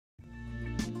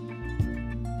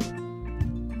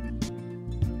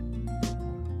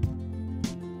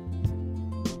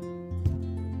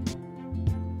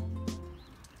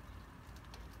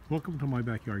Welcome to my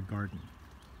backyard garden.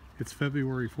 It's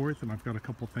February 4th and I've got a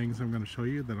couple things I'm going to show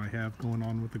you that I have going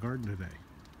on with the garden today.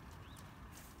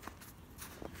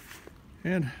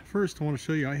 And first I want to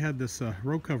show you, I had this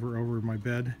row cover over my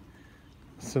bed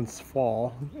since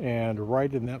fall, and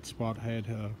right in that spot I had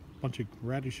a bunch of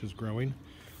radishes growing.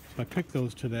 So I picked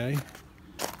those today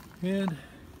and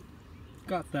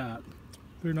got that.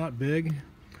 They're not big,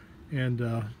 and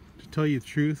to tell you the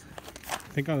truth,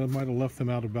 I think I might have left them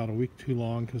out about a week too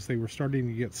long because they were starting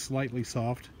to get slightly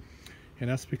soft, and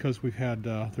that's because we've had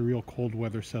the real cold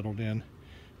weather settled in.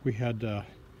 We had the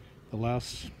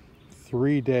last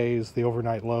 3 days, the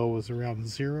overnight low was around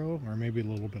 0 or maybe a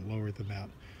little bit lower than that.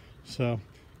 So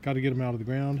got to get them out of the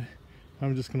ground.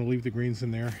 I'm just going to leave the greens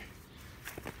in there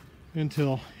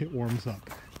until it warms up.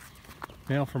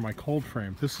 Now for my cold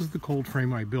frame. This is the cold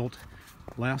frame I built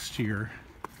last year.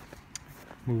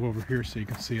 Move over here so you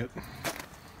can see it.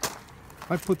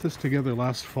 I put this together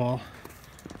last fall,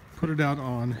 put it out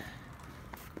on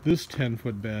this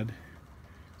 10-foot bed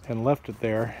and left it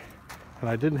there, and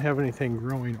I didn't have anything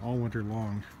growing all winter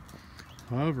long.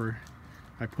 However,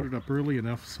 I put it up early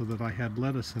enough so that I had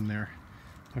lettuce in there.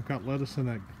 I've got lettuce in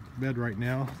that bed right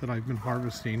now that I've been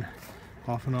harvesting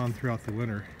off and on throughout the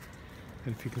winter.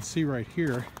 And if you can see right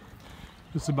here,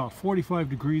 it's about 45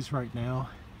 degrees right now,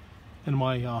 and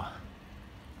my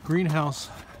greenhouse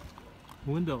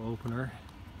window opener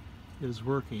is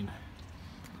working.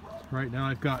 Right now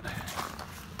I've got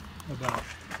about,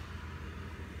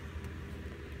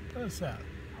 what is that,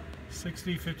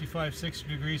 60, 55, 60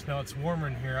 degrees. Now it's warmer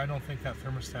in here. I don't think that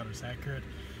thermostat is accurate,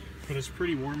 but it's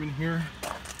pretty warm in here,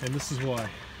 and this is why.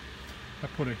 I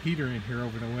put a heater in here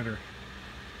over the winter.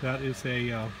 That is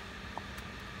a,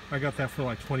 I got that for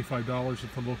like $25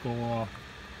 at the local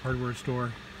hardware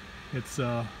store. It's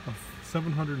a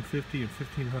 750 and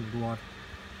 1500 watt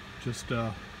just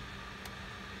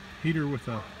heater with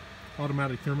a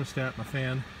automatic thermostat and a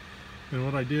fan. And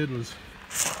what I did was,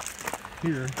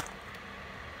 here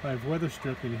I have weather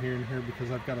stripping here and here because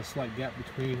I've got a slight gap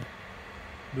between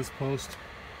this post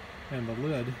and the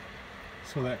lid,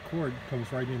 so that cord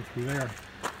comes right in through there,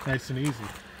 nice and easy.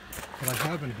 What I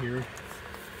have in here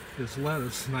is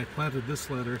lettuce, and I planted this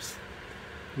lettuce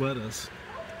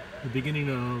the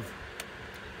beginning of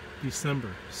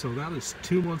December, so that is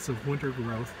 2 months of winter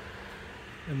growth.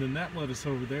 And then that lettuce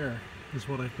over there is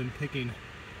what I've been picking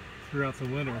throughout the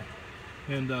winter,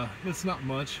 and it's not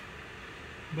much,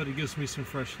 but it gives me some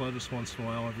fresh lettuce once in a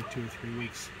while. Every 2 or 3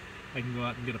 weeks I can go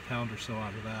out and get a pound or so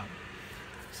out of that.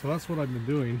 So that's what I've been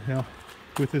doing. Now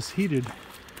with this heated,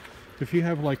 if you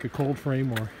have like a cold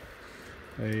frame or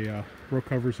a row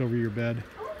covers over your bed,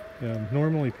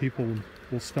 normally people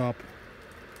will stop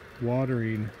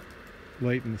watering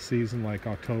late in the season, like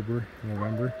October,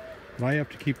 November, and I have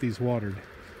to keep these watered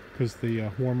because the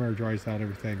warm air dries out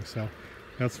everything. So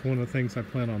that's one of the things I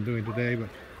plan on doing today, but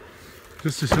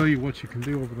just to show you what you can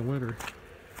do over the winter.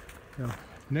 Now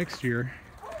next year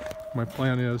my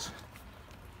plan is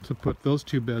to put those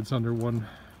 2 beds under one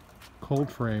cold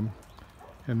frame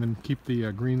and then keep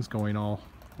the greens going all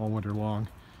winter long,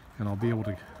 and I'll be able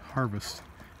to harvest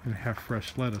and have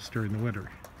fresh lettuce during the winter.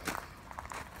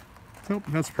 So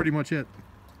that's pretty much it.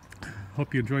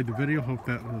 Hope you enjoyed the video. Hope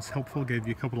that was helpful, gave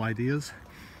you a couple ideas.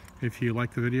 If you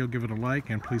liked the video, give it a like,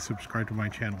 and please subscribe to my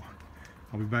channel.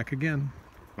 I'll be back again.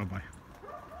 Bye-bye.